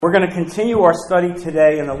We're going to continue our study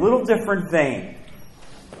today in a little different vein.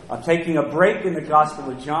 I'm taking a break in the Gospel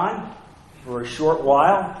of John for a short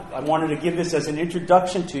while. I wanted to give this as an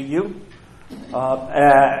introduction to you,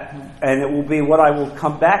 and it will be what I will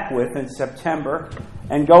come back with in September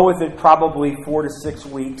and go with it probably 4 to 6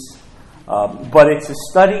 weeks. But it's a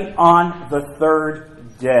study on the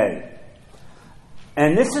third day.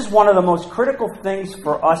 And this is one of the most critical things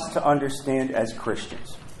for us to understand as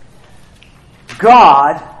Christians.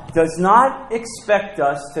 God does not expect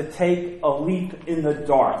us to take a leap in the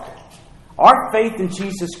dark. Our faith in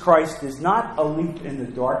Jesus Christ is not a leap in the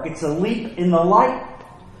dark. It's a leap in the light.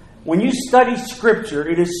 When you study Scripture,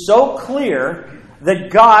 it is so clear that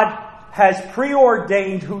God has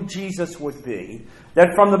preordained who Jesus would be,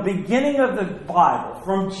 that from the beginning of the Bible,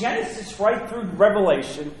 from Genesis right through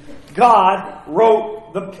Revelation, God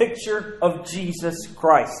wrote the picture of Jesus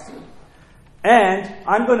Christ. And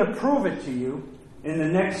I'm going to prove it to you in the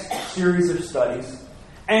next series of studies.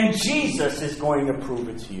 And Jesus is going to prove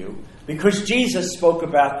it to you, because Jesus spoke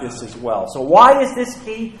about this as well. So why is this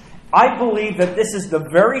key? I believe that this is the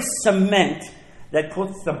very cement that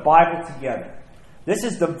puts the Bible together. This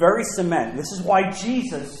is the very cement. This is why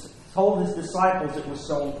Jesus told his disciples it was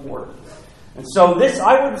so important. And so this,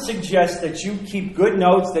 I would suggest that you keep good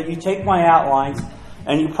notes, that you take my outlines,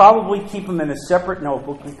 and you probably keep them in a separate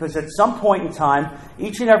notebook, because at some point in time,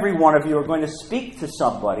 each and every one of you are going to speak to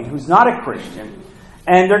somebody who's not a Christian,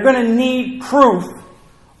 and they're going to need proof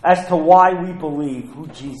as to why we believe who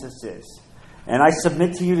Jesus is. And I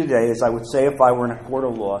submit to you today, as I would say if I were in a court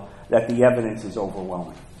of law, that the evidence is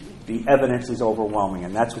overwhelming. The evidence is overwhelming,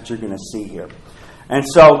 and that's what you're going to see here. And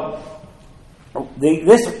so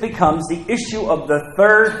this becomes the issue of the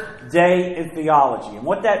third day in theology. And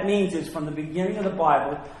what that means is, from the beginning of the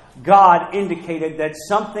Bible, God indicated that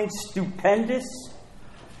something stupendous,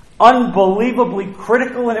 unbelievably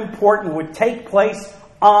critical and important would take place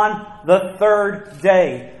on the third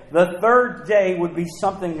day. The third day would be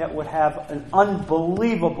something that would have an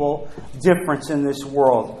unbelievable difference in this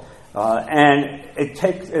world. And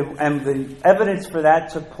the evidence for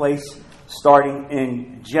that took place starting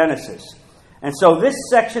in Genesis. And so this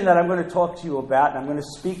section that I'm going to talk to you about, and I'm going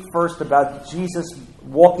to speak first about Jesus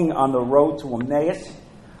walking on the road to Emmaus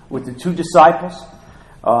with the two disciples.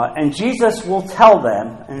 And Jesus will tell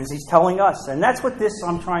them, and as he's telling us, and that's what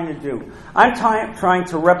I'm trying to do. I'm trying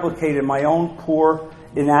to replicate in my own poor,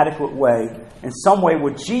 inadequate way, in some way,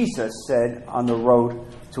 what Jesus said on the road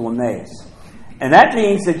to Emmaus. And that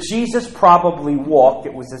means that Jesus probably walked.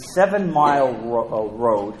 It was a 7-mile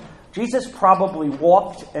road. Jesus probably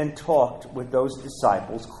walked and talked with those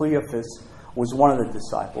disciples. Cleophas was one of the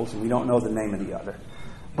disciples, and we don't know the name of the other.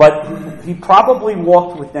 But he probably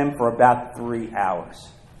walked with them for about 3 hours.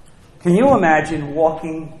 Can you imagine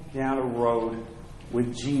walking down a road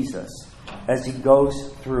with Jesus as he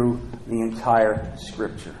goes through the entire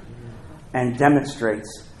Scripture and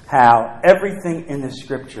demonstrates how everything in the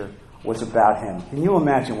Scripture was about him? Can you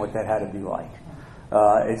imagine what that had to be like?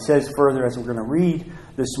 It says further, as we're going to read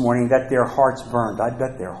this morning, that their hearts burned. I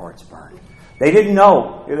bet their hearts burned. They didn't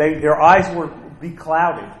know. Their eyes were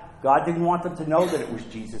beclouded. God didn't want them to know that it was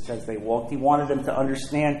Jesus as they walked. He wanted them to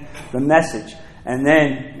understand the message. And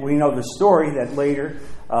then we know the story that later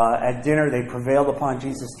at dinner they prevailed upon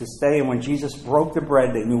Jesus to stay. And when Jesus broke the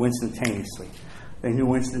bread, they knew instantaneously. They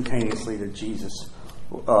knew instantaneously that Jesus,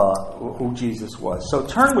 who Jesus was. So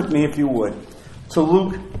turn with me, if you would, to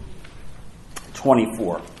Luke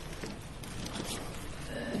 24.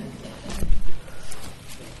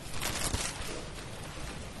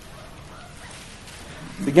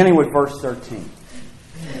 Beginning with verse 13.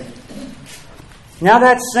 Now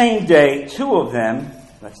that same day, 2 of them,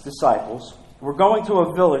 that's disciples, were going to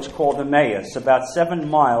a village called Emmaus, about 7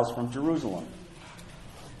 miles from Jerusalem.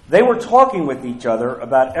 They were talking with each other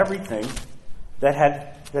about everything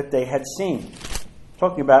that they had seen.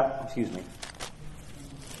 Talking about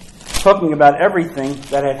everything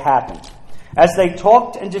that had happened. As they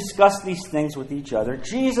talked and discussed these things with each other,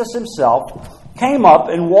 Jesus himself came up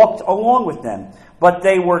and walked along with them, but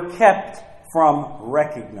they were kept from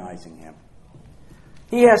recognizing him.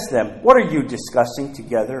 He asked them, "What are you discussing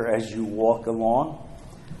together as you walk along?"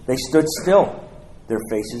 They stood still, their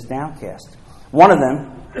faces downcast. One of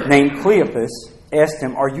them, named Cleophas, asked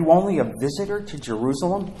him, "Are you only a visitor to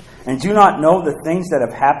Jerusalem and do not know the things that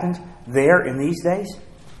have happened there in these days?"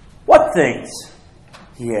 "What things?"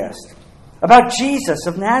 he asked. "About Jesus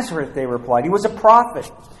of Nazareth," they replied. "He was a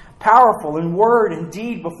prophet, powerful in word and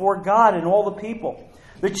deed before God and all the people.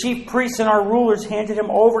 The chief priests and our rulers handed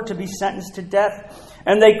him over to be sentenced to death,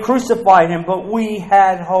 and they crucified him, but we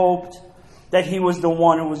had hoped that he was the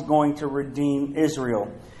one who was going to redeem Israel.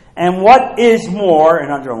 And what is more,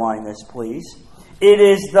 and underline this please, it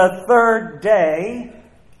is the third day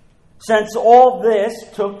since all this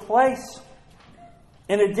took place.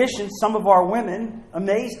 In addition, some of our women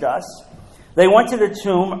amazed us. They went to the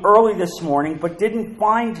tomb early this morning, but didn't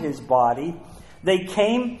find his body. They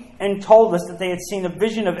came and told us that they had seen a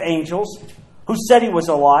vision of angels who said he was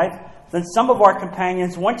alive. Then some of our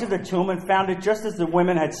companions went to the tomb and found it just as the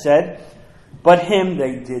women had said, but him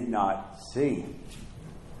they did not see.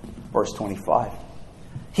 Verse 25.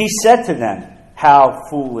 He said to them, how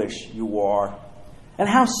foolish you are, and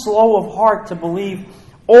how slow of heart to believe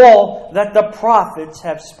all that the prophets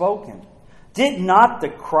have spoken. Did not the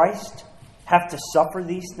Christ have to suffer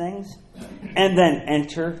these things and then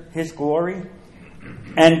enter his glory?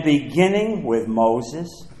 And beginning with Moses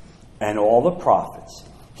and all the prophets,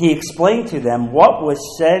 he explained to them what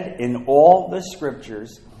was said in all the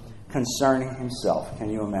scriptures concerning himself. Can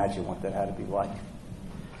you imagine what that had to be like?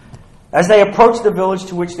 As they approached the village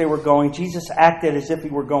to which they were going, Jesus acted as if he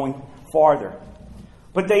were going farther.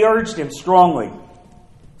 But they urged him strongly,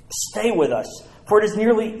 stay with us, for it is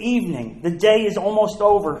nearly evening. The day is almost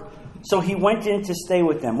over. So he went in to stay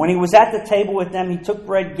with them. When he was at the table with them, he took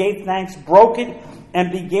bread, gave thanks, broke it,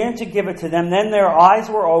 and began to give it to them. Then their eyes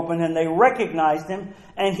were opened, and they recognized him,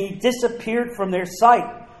 and he disappeared from their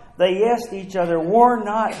sight. They asked each other, were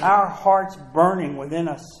not our hearts burning within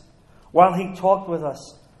us while he talked with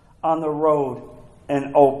us on the road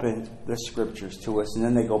and opened the scriptures to us? And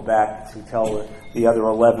then they go back to tell the other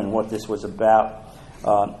 11 what this was about.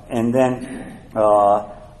 And then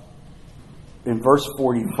in verse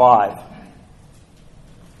 45,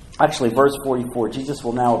 actually verse 44, Jesus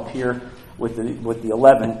will now appear with the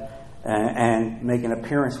 11 and make an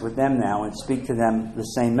appearance with them now and speak to them the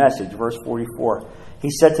same message. Verse 44, he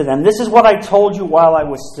said to them, this is what I told you while I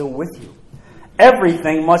was still with you.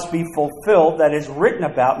 Everything must be fulfilled that is written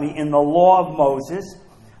about me in the law of Moses,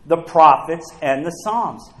 the prophets, and the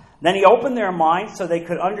Psalms. Then he opened their minds so they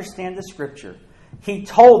could understand the scripture. He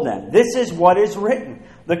told them, this is what is written.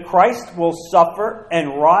 The Christ will suffer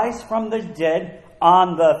and rise from the dead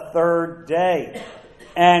on the third day.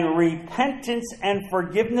 And repentance and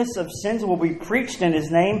forgiveness of sins will be preached in his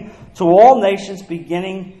name to all nations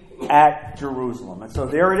beginning at Jerusalem. And so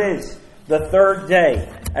there it is, the third day,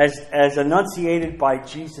 as enunciated by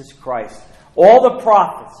Jesus Christ. All the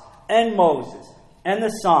prophets and Moses and the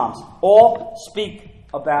Psalms all speak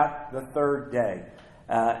about the third day.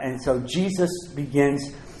 And so Jesus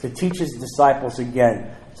begins to teach his disciples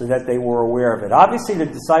again so that they were aware of it. Obviously, the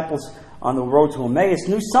disciples on the road to Emmaus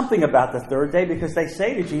knew something about the third day because they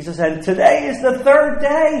say to Jesus, and today is the third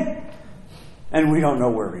day, and we don't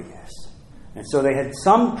know where he is. And so they had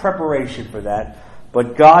some preparation for that,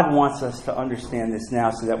 but God wants us to understand this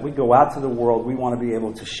now so that we go out to the world. We want to be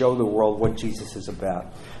able to show the world what Jesus is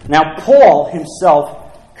about. Now, Paul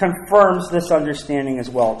himself confirms this understanding as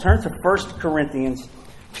well. Turn to 1 Corinthians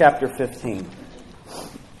chapter 15.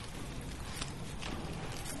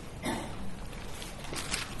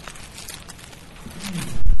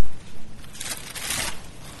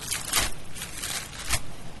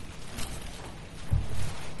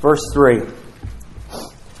 Verse 3.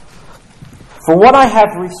 For what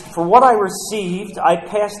I received, I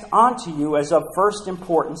passed on to you as of first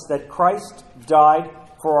importance, that Christ died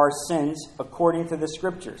for our sins according to the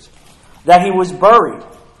Scriptures, that he was buried,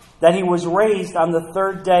 that he was raised on the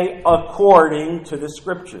third day according to the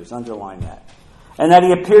Scriptures. Underline that. And that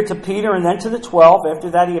he appeared to Peter and then to the 12. After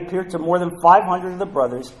that he appeared to more than 500 of the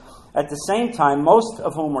brothers at the same time, most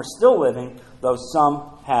of whom are still living, though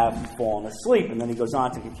some have fallen asleep. And then he goes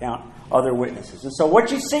on to count other witnesses. And so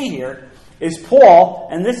what you see here is Paul,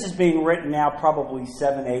 and this is being written now probably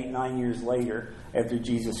 7, 8, 9 years later after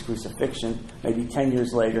Jesus' crucifixion, maybe 10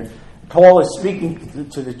 years later. Paul is speaking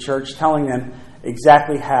to the church, telling them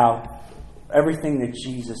exactly how everything that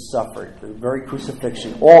Jesus suffered, the very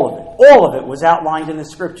crucifixion, all of it was outlined in the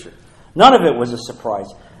Scripture. None of it was a surprise.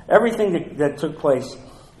 Everything that took place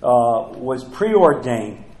was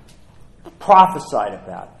preordained, prophesied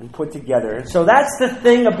about, and put together. And so that's the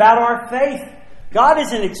thing about our faith. God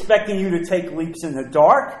isn't expecting you to take leaps in the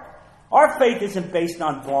dark. Our faith isn't based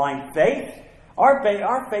on blind faith.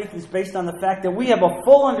 Our faith is based on the fact that we have a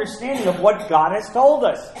full understanding of what God has told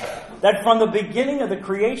us. That from the beginning of the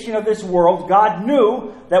creation of this world, God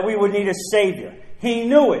knew that we would need a Savior. He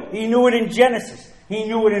knew it. He knew it in Genesis. He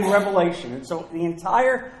knew it in Revelation. And so the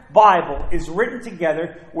entire Bible is written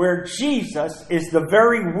together where Jesus is the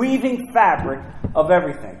very weaving fabric of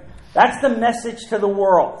everything. That's the message to the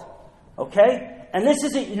world. Okay? And this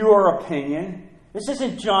isn't your opinion. This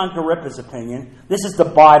isn't John Garippa's opinion. This is the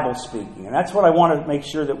Bible speaking. And that's what I want to make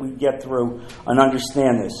sure that we get through and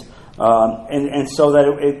understand this. And so that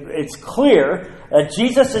it's clear that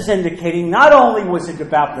Jesus is indicating not only was it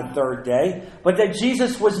about the third day, but that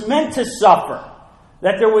Jesus was meant to suffer.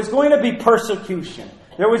 That there was going to be persecution.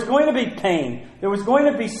 There was going to be pain. There was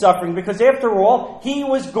going to be suffering. Because after all, he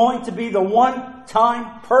was going to be the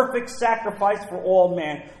one-time perfect sacrifice for all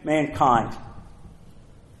mankind.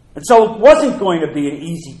 And so it wasn't going to be an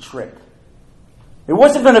easy trip. It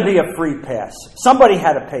wasn't going to be a free pass. Somebody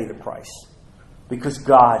had to pay the price. Because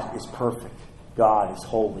God is perfect. God is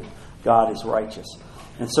holy. God is righteous.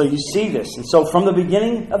 And so you see this. And so from the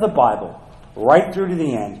beginning of the Bible, right through to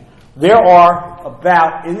the end, there are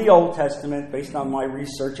about, in the Old Testament, based on my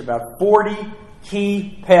research, about 40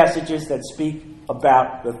 key passages that speak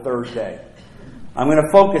about the third day. I'm going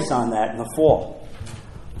to focus on that in the fall.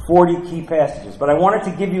 40 key passages. But I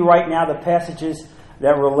wanted to give you right now the passages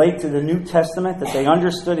that relate to the New Testament, that they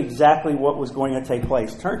understood exactly what was going to take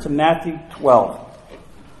place. Turn to Matthew 12.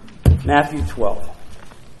 Matthew 12.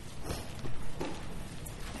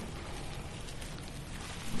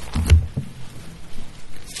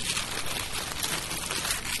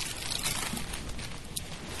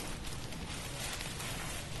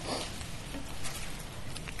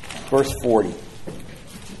 Verse 40.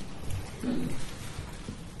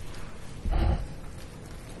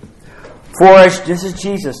 This is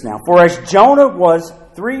Jesus now. For as Jonah was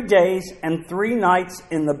 3 days and 3 nights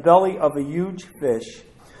in the belly of a huge fish,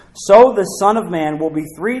 so the Son of Man will be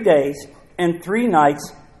 3 days and 3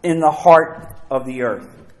 nights in the heart of the earth.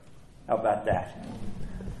 How about that?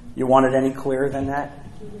 You want it any clearer than that?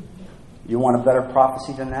 You want a better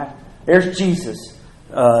prophecy than that? There's Jesus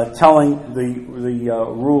telling the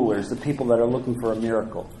rulers, the people that are looking for a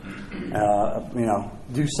miracle,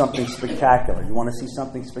 do something spectacular. You want to see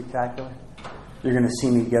something spectacular? You're going to see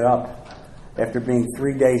me get up. After being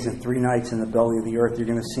 3 days and 3 nights in the belly of the earth, you're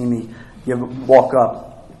going to see me walk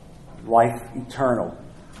up. Life eternal.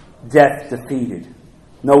 Death defeated.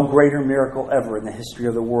 No greater miracle ever in the history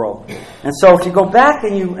of the world. And so if you go back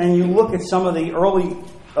and you look at some of the early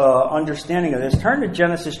understanding of this, turn to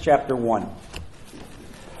Genesis chapter 1.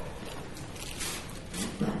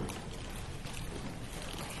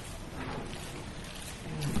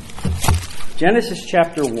 Genesis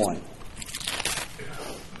chapter 1.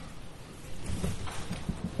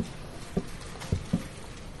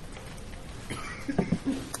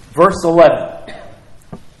 Verse 11.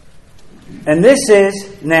 And this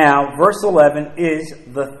is now, verse 11 is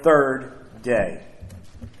the third day.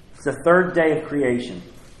 It's the third day of creation.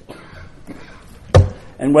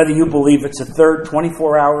 And whether you believe it's a third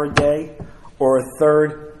 24-hour day or a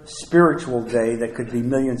third spiritual day that could be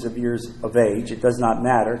millions of years of age, it does not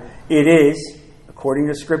matter. It is, according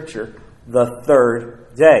to Scripture, the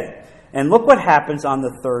third day. And look what happens on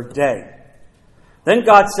the third day. Then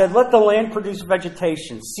God said, let the land produce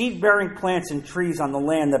vegetation, seed-bearing plants and trees on the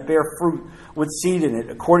land that bear fruit with seed in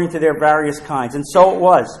it, according to their various kinds. And so it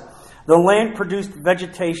was. The land produced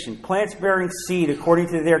vegetation, plants bearing seed according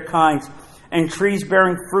to their kinds, and trees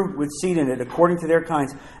bearing fruit with seed in it, according to their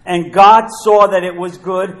kinds. And God saw that it was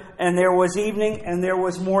good, and there was evening, and there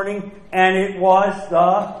was morning, and it was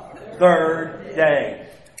the third day.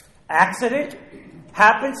 Accident?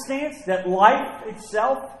 Happenstance? That life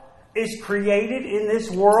itself is created in this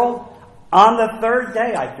world on the third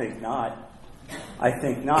day? I think not. I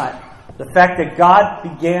think not. The fact that God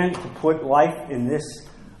began to put life in this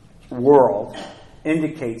world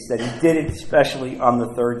indicates that He did it especially on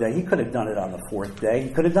the third day. He could have done it on the fourth day. He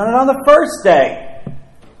could have done it on the first day.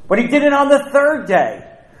 But He did it on the third day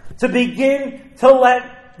to begin to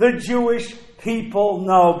let the Jewish people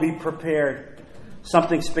know, be prepared.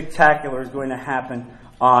 Something spectacular is going to happen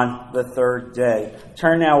on the third day.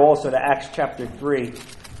 Turn now also to Acts chapter 3.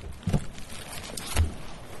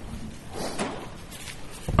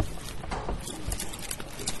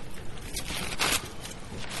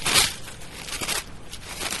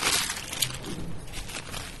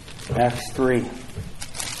 Acts 3.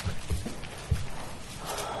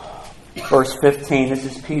 Verse 15. This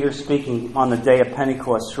is Peter speaking on the day of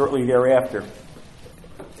Pentecost, shortly thereafter.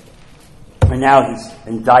 And now he's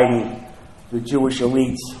indicting the Jewish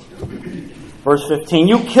elites. Verse 15,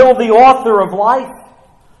 you killed the author of life,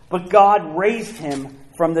 but God raised him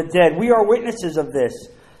from the dead. We are witnesses of this.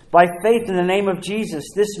 By faith in the name of Jesus,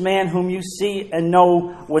 this man whom you see and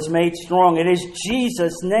know was made strong. It is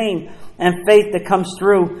Jesus' name and faith that comes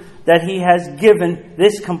through that He has given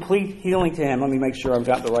this complete healing to him. Let me make sure I've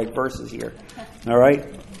got the right verses here. All right?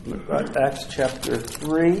 Acts chapter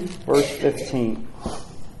 3, verse 15.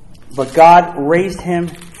 But God raised him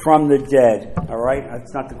from the dead. All right?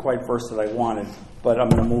 That's not the quite verse that I wanted, but I'm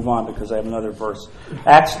going to move on because I have another verse.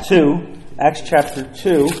 Acts chapter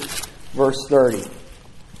 2, verse 30.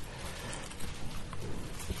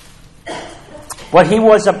 But he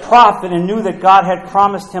was a prophet and knew that God had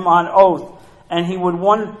promised him on oath, and he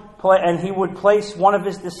would place one of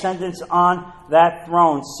his descendants on that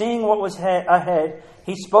throne. Seeing what was ahead,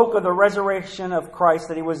 he spoke of the resurrection of Christ,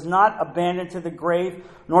 that he was not abandoned to the grave,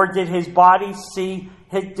 nor did his body see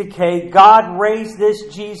his decay. God raised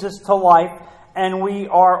this Jesus to life, and we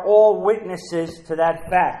are all witnesses to that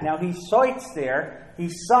fact. Now he cites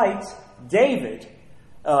David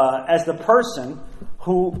as the person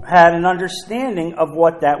who had an understanding of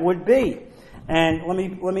what that would be. And let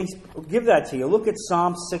me give that to you. Look at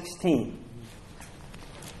Psalm 16.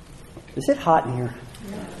 Is it hot in here?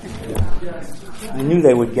 I knew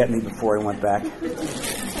they would get me before I went back.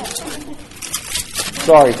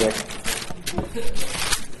 Sorry, Dick.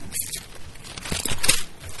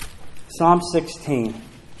 Psalm 16,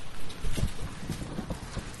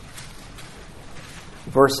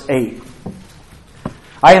 verse 8.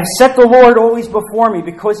 I have set the Lord always before me,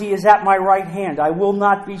 because he is at my right hand. I will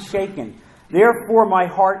not be shaken. Therefore my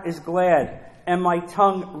heart is glad, and my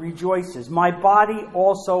tongue rejoices. My body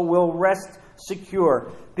also will rest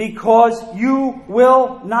secure, because you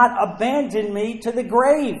will not abandon me to the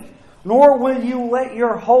grave, nor will you let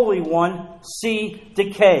your Holy One see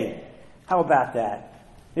decay. How about that?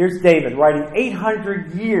 Here's David writing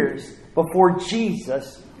 800 years before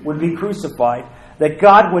Jesus would be crucified, that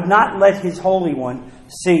God would not let his Holy One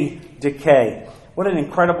see decay. What an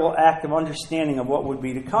incredible act of understanding of what would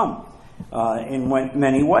be to come in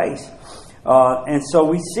many ways. And so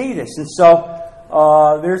we see this. And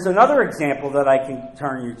so there's another example that I can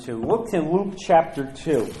turn you to. Look to Luke chapter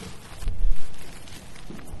 2.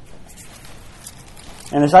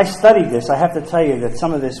 And as I studied this, I have to tell you that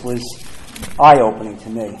some of this was eye-opening to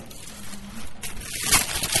me.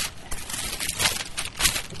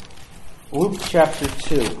 Luke chapter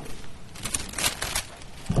 2.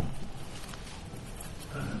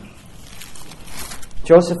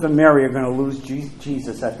 Joseph and Mary are going to lose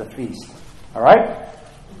Jesus at the feast. All right?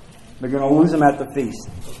 They're going to lose him at the feast.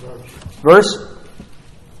 Verse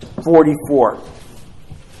 44.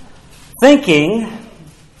 Thinking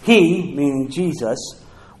he, meaning Jesus,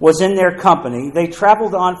 was in their company, they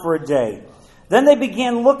traveled on for a day. Then they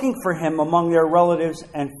began looking for him among their relatives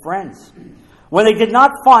and friends. When they did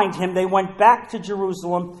not find him, they went back to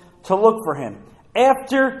Jerusalem to look for him.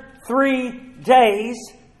 After 3 days,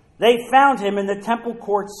 they found him in the temple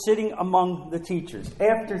courts sitting among the teachers.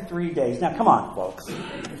 After 3 days. Now, come on, folks.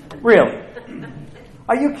 Really?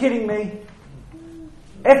 Are you kidding me?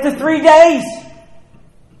 After 3 days!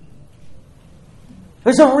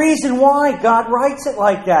 There's a reason why God writes it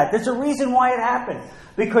like that. There's a reason why it happened.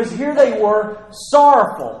 Because here they were,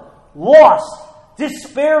 sorrowful, lost,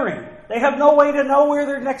 despairing. They have no way to know where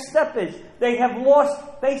their next step is. They have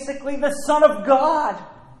lost, basically, the Son of God.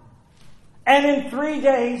 And in 3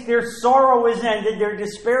 days, their sorrow is ended, their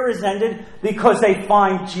despair is ended, because they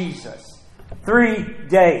find Jesus. 3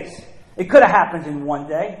 days. It could have happened in 1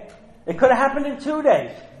 day. It could have happened in 2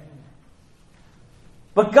 days.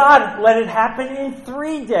 But God let it happen in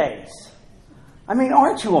 3 days. I mean,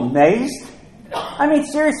 aren't you amazed? I mean,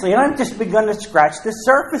 seriously, and I've just begun to scratch the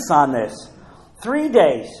surface on this. 3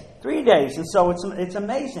 days. 3 days. And so it's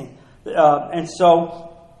amazing. And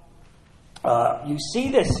so you see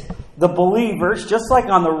this. The believers, just like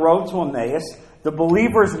on the road to Emmaus, the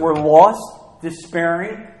believers were lost,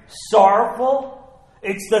 despairing, sorrowful.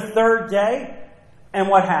 It's the 3rd day. And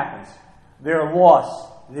what happens? Their loss,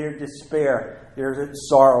 their despair, their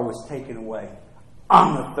sorrow was taken away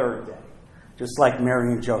on the 3rd day. Just like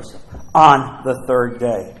Mary and Joseph, on the 3rd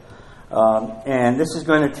day. And this is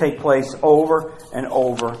going to take place over and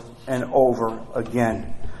over and over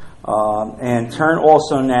again. And turn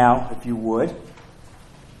also now, if you would,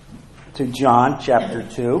 to John chapter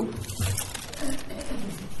 2.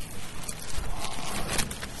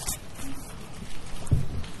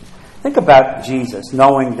 Think about Jesus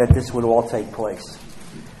knowing that this would all take place.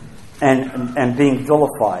 And being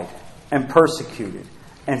vilified and persecuted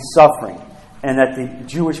and suffering. And that the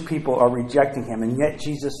Jewish people are rejecting him. And yet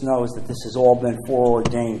Jesus knows that this has all been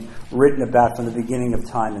foreordained, written about from the beginning of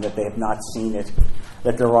time, and that they have not seen it,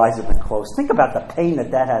 that their eyes have been closed. Think about the pain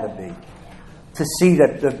that had to be. To see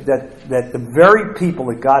that the very people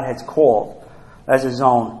that God has called as his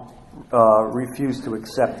own refuse to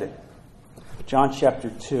accept it. John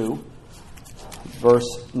chapter 2,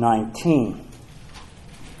 verse 19.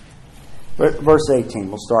 Verse 18,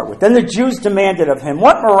 we'll start with. Then the Jews demanded of him,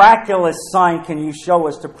 "What miraculous sign can you show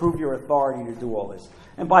us to prove your authority to do all this?"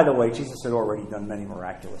 And by the way, Jesus had already done many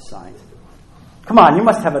miraculous signs. Come on, you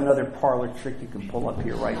must have another parlor trick you can pull up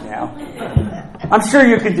here right now. I'm sure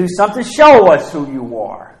you can do something. Show us who you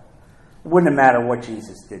are. It wouldn't have mattered what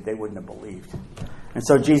Jesus did. They wouldn't have believed. And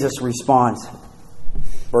so Jesus responds.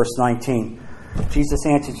 Verse 19. Jesus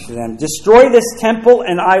answered to them, "Destroy this temple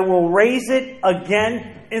and I will raise it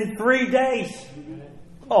again in 3 days."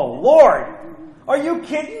 Oh, Lord, are you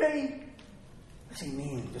kidding me? What does he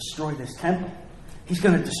mean, destroy this temple? He's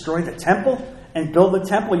going to destroy the temple and build the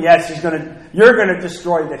temple? Yes, you're going to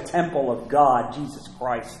destroy the temple of God, Jesus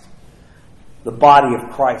Christ, the body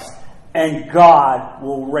of Christ. And God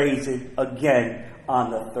will raise it again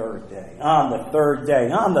on the third day. On the third day.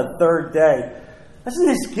 On the third day. Doesn't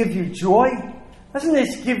this give you joy? Doesn't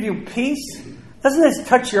this give you peace? Doesn't this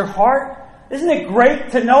touch your heart? Isn't it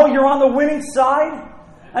great to know you're on the winning side?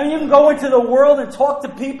 I mean, you can go into the world and talk to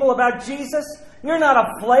people about Jesus. You're not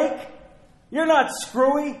a flake. You're not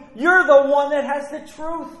screwy. You're the one that has the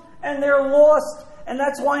truth. And they're lost. And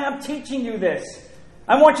that's why I'm teaching you this.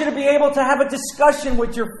 I want you to be able to have a discussion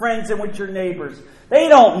with your friends and with your neighbors. They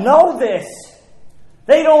don't know this.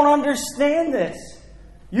 They don't understand this.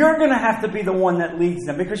 You're going to have to be the one that leads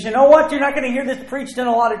them. Because you know what? You're not going to hear this preached in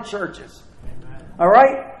a lot of churches. All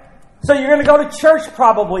right? So you're going to go to church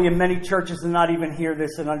probably in many churches and not even hear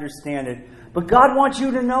this and understand it. But God wants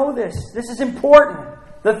you to know this. This is important.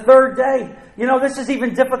 The third day. You know, this is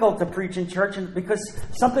even difficult to preach in church because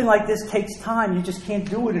something like this takes time. You just can't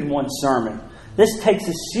do it in one sermon. This takes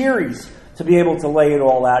a series to be able to lay it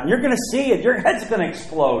all out. And you're going to see it. Your head's going to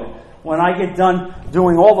explode when I get done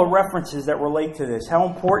doing all the references that relate to this. How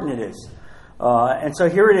important it is. And so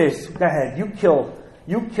here it is. Go ahead. You kill me.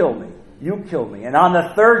 You kill me. And on the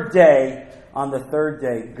third day,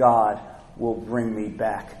 God will bring me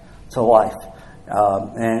back to life.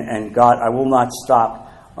 And God, I will not stop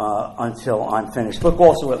until I'm finished. Look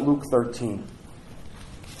also at Luke 13.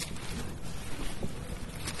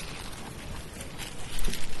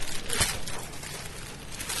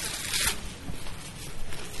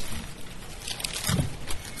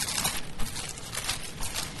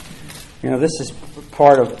 You know, this is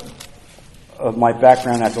part of my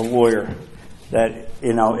background as a lawyer. That,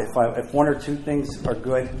 you know, if one or two things are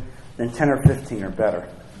good, then 10 or 15 are better.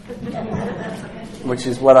 Which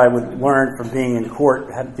is what I would learn from being in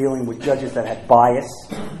court, dealing with judges that had bias,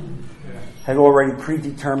 had already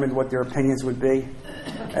predetermined what their opinions would be,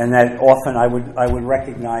 and that often I would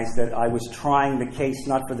recognize that I was trying the case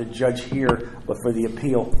not for the judge here, but for the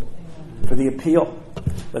appeal. For the appeal.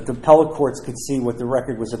 That the appellate courts could see what the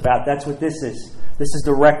record was about. That's what this is. This is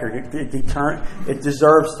the record. It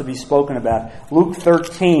deserves to be spoken about. Luke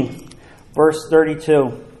 13, verse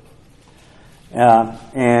 32.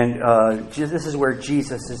 This is where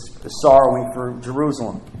Jesus is sorrowing for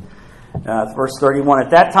Jerusalem. Verse 31.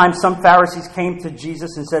 At that time, some Pharisees came to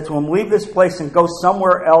Jesus and said to him, "Leave this place and go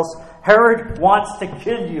somewhere else. Herod wants to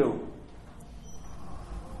kill you."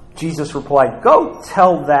 Jesus replied, "Go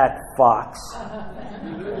tell that fox.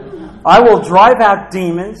 I will drive out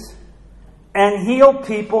demons and heal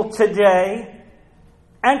people today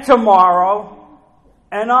and tomorrow,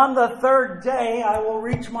 and on the third day I will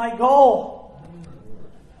reach my goal."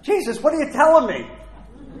 Jesus, what are you telling me?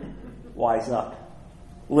 Wise up.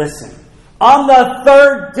 Listen. On the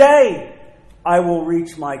third day I will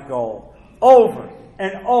reach my goal. Over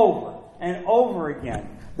and over and over again.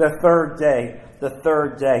 The third day. The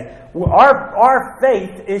third day. Our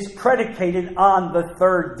faith is predicated on the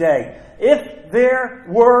third day. If there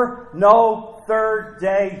were no third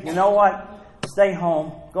day, you know what? Stay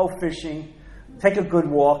home, go fishing, take a good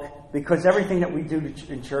walk, because everything that we do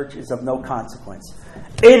in church is of no consequence.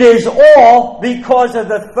 It is all because of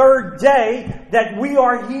the third day that we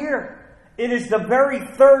are here. It is the very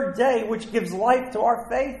third day which gives life to our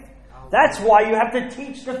faith. That's why you have to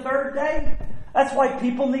teach the third day. That's why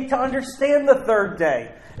people need to understand the third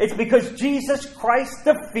day. It's because Jesus Christ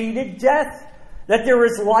defeated death. That there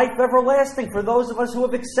is life everlasting for those of us who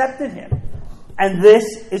have accepted Him. And this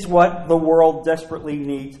is what the world desperately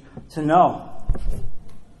needs to know.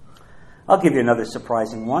 I'll give you another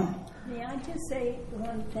surprising one. May I just say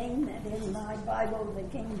one thing, that in my Bible, the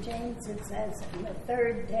King James, it says, "On the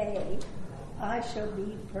third day I shall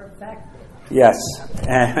be perfected." Yes,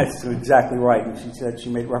 and that's exactly right. And she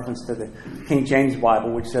made reference to the King James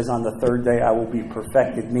Bible, which says, "On the third day I will be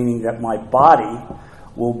perfected," meaning that my body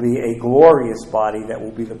will be a glorious body that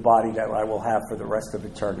will be the body that I will have for the rest of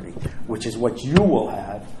eternity, which is what you will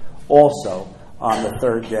have also on the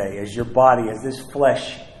third day, as your body, as this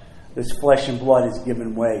flesh and blood is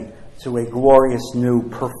given way to a glorious new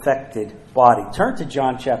perfected body. Turn to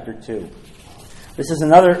John chapter 2. This is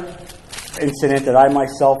another incident that I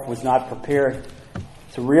myself was not prepared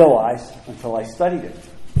to realize until I studied it.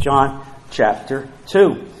 John chapter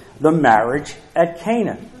 2, the marriage at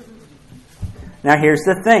Cana. Now here's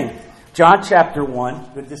the thing. John chapter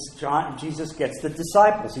 1, Jesus gets the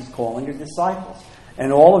disciples. He's calling the disciples.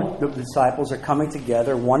 And all of the disciples are coming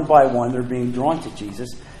together one by one. They're being drawn to Jesus.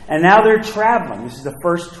 And now they're traveling. This is the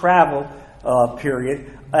first travel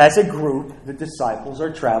period. As a group, the disciples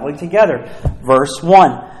are traveling together. Verse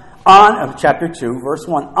 1. Chapter 2, verse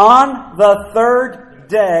 1. On the third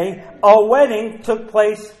day, a wedding took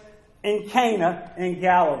place in Cana in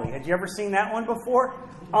Galilee. Had you ever seen that one before?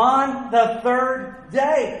 On the third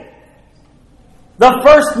day. The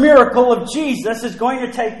first miracle of Jesus is going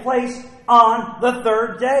to take place on the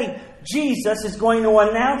third day. Jesus is going to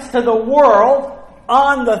announce to the world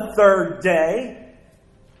on the third day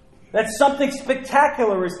that something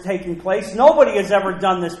spectacular is taking place. Nobody has ever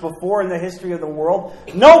done this before in the history of the world.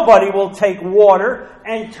 Nobody will take water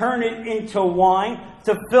and turn it into wine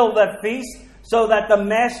to fill the feast, so that the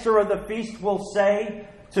master of the feast will say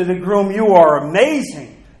to the groom, "You are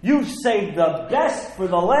amazing. You've saved the best for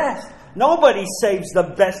the last." Nobody saves the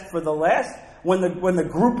best for the last when the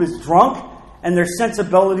group is drunk and their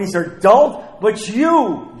sensibilities are dulled. But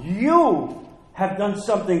you have done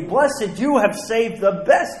something blessed. You have saved the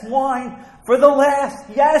best wine for the last.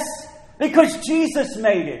 Yes, because Jesus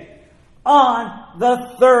made it on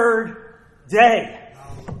the third day.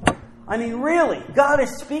 I mean, really, God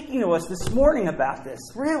is speaking to us this morning about this.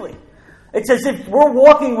 Really. It's as if we're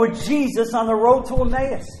walking with Jesus on the road to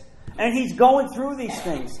Emmaus. And He's going through these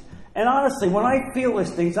things. And honestly, when I feel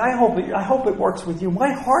these things, I hope it works with you.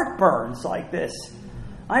 My heart burns like this.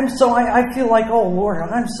 I feel like, oh Lord,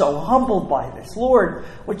 I'm so humbled by this. Lord,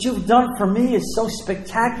 what you've done for me is so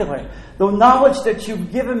spectacular. The knowledge that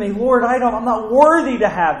you've given me, Lord, I'm not worthy to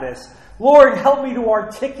have this. Lord, help me to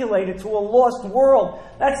articulate it to a lost world.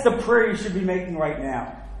 That's the prayer you should be making right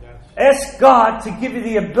now. Yes. Ask God to give you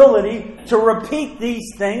the ability to repeat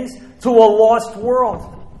these things to a lost world.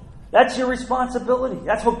 That's your responsibility.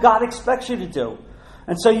 That's what God expects you to do.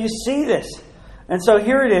 And so you see this. And so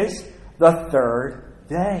here it is, the third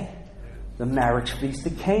day. The marriage feast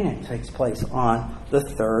of Cana takes place on the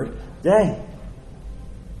third day.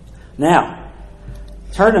 Now,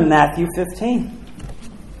 turn to Matthew 15.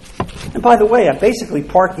 And by the way, I'm basically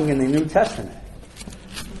parking in the New Testament.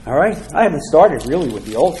 All right? I haven't started really with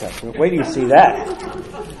the Old Testament. Wait till you see that.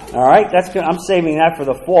 All right? That's good. I'm saving that for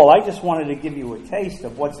the fall. I just wanted to give you a taste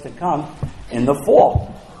of what's to come in the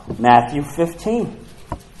fall. Matthew 15.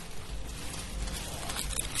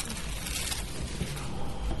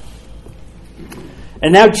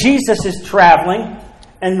 And now Jesus is traveling,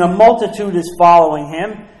 and the multitude is following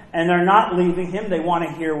him, and they're not leaving him. They want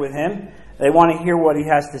to hear with him. They want to hear what he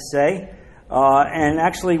has to say. And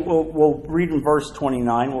actually, we'll read in verse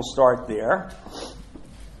 29. We'll start there.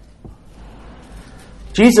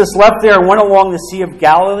 Jesus left there and went along the Sea of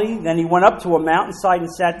Galilee. Then he went up to a mountainside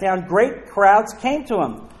and sat down. Great crowds came to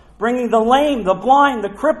him, bringing the lame, the blind, the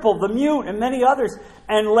crippled, the mute, and many others,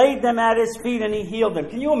 and laid them at his feet, and he healed them.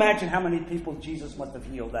 Can you imagine how many people Jesus must have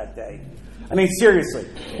healed that day? I mean, seriously.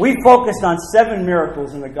 We focused on 7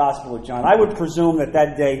 miracles in the Gospel of John. I would presume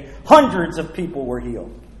that day, hundreds of people were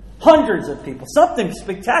healed. Hundreds of people. Something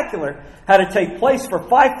spectacular had to take place for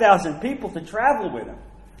 5,000 people to travel with him.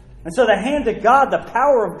 And so the hand of God, the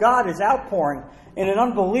power of God is outpouring in an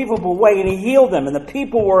unbelievable way, and he healed them. And the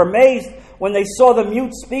people were amazed when they saw the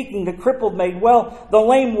mute speaking, the crippled made well, the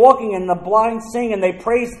lame walking, and the blind sing, and they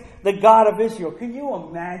praised the God of Israel. Can you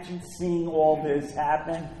imagine seeing all this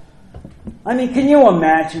happen? I mean, can you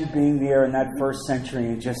imagine being there in that first century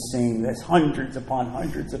and just seeing this? Hundreds upon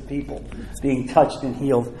hundreds of people being touched and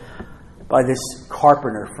healed by this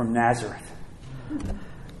carpenter from Nazareth.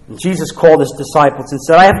 And Jesus called his disciples and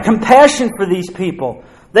said, I have compassion for these people.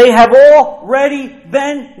 They have already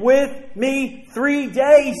been with me 3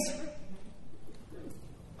 days.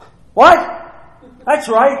 What? That's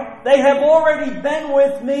right. They have already been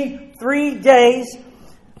with me 3 days.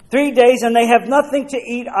 3 days, and they have nothing to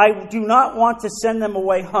eat. I do not want to send them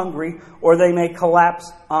away hungry, or they may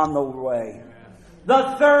collapse on the way.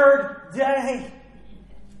 The third day.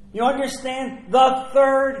 You understand? The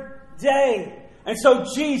third day. And so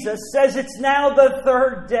Jesus says it's now the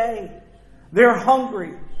third day. They're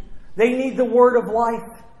hungry. They need the word of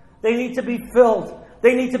life. They need to be filled.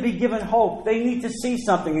 They need to be given hope. They need to see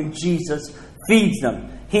something. And Jesus feeds them.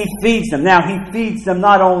 He feeds them. Now, he feeds them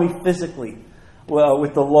not only physically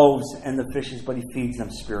with the loaves and the fishes, but he feeds them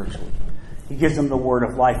spiritually. He gives them the word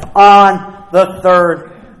of life on the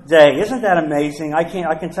third day. Isn't that amazing? I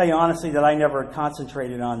can tell you honestly that I never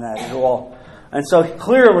concentrated on that at all And so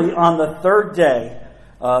clearly on the third day,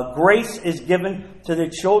 grace is given to the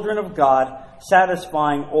children of God,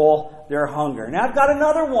 satisfying all their hunger. Now I've got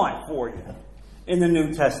another one for you in the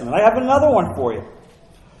New Testament. I have another one for you.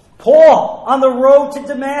 Paul on the road to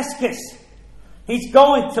Damascus. He's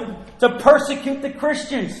going to persecute the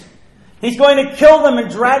Christians. He's going to kill them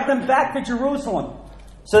and drag them back to Jerusalem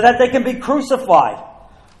so that they can be crucified.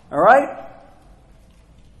 All right?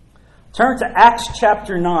 Turn to Acts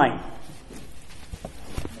chapter 9.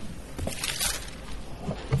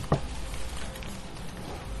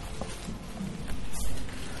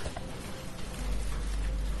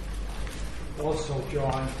 Also,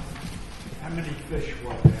 John, how many fish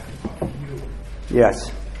were there? A few.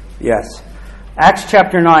 Yes. Acts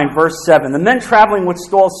chapter 9, verse 7. The men traveling with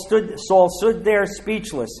Saul stood there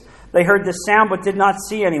speechless. They heard the sound but did not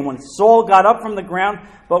see anyone. Saul got up from the ground,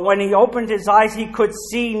 but when he opened his eyes, he could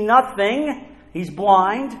see nothing. He's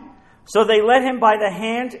blind. So they led him by the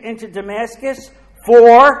hand into Damascus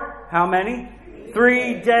for, how many?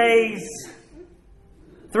 3 days.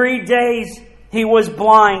 3 days he was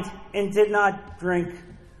blind and did not drink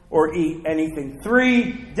or eat anything.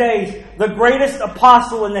 3 days. The greatest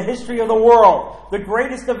apostle in the history of the world. The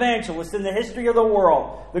greatest evangelist in the history of the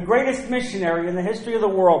world. The greatest missionary in the history of the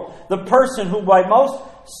world. The person who by most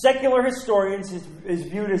secular historians is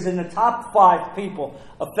viewed as in the top 5 people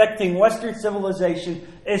affecting Western civilization,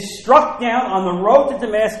 is struck down on the road to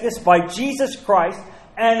Damascus by Jesus Christ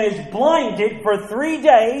and is blinded for 3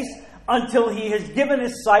 days until he has given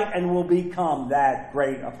his sight and will become that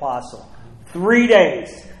great apostle. 3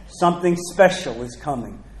 days. Something special is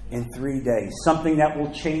coming in 3 days. Something that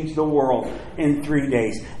will change the world in 3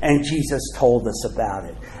 days. And Jesus told us about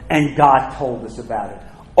it. And God told us about it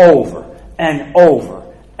over and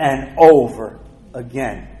over and over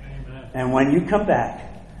again. Amen. And when you come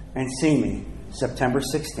back and see me September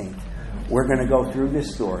 16th, we're going to go through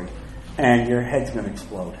this story and your head's going to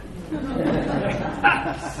explode.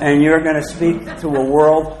 And you're going to speak to a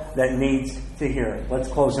world that needs to hear it. Let's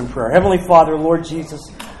close in prayer. Heavenly Father, Lord Jesus,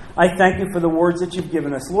 I thank you for the words that you've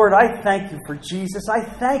given us. Lord, I thank you for Jesus. I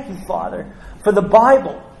thank you, Father, for the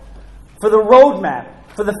Bible, for the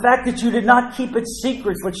roadmap, for the fact that you did not keep it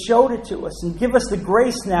secret, but showed it to us. And give us the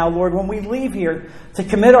grace now, Lord, when we leave here, to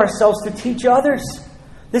commit ourselves to teach others.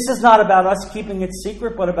 This is not about us keeping it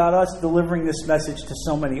secret, but about us delivering this message to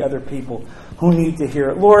so many other people who need to hear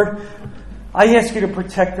it. Lord, I ask you to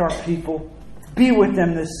protect our people. Be with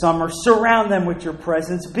them this summer. Surround them with your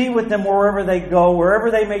presence. Be with them wherever they go, wherever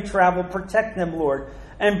they may travel. Protect them, Lord,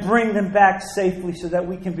 and bring them back safely so that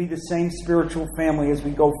we can be the same spiritual family as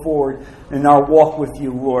we go forward in our walk with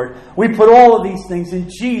you, Lord. We put all of these things in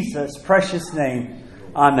Jesus' precious name.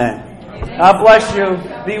 Amen. God bless you.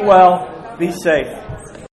 Be well. Be safe.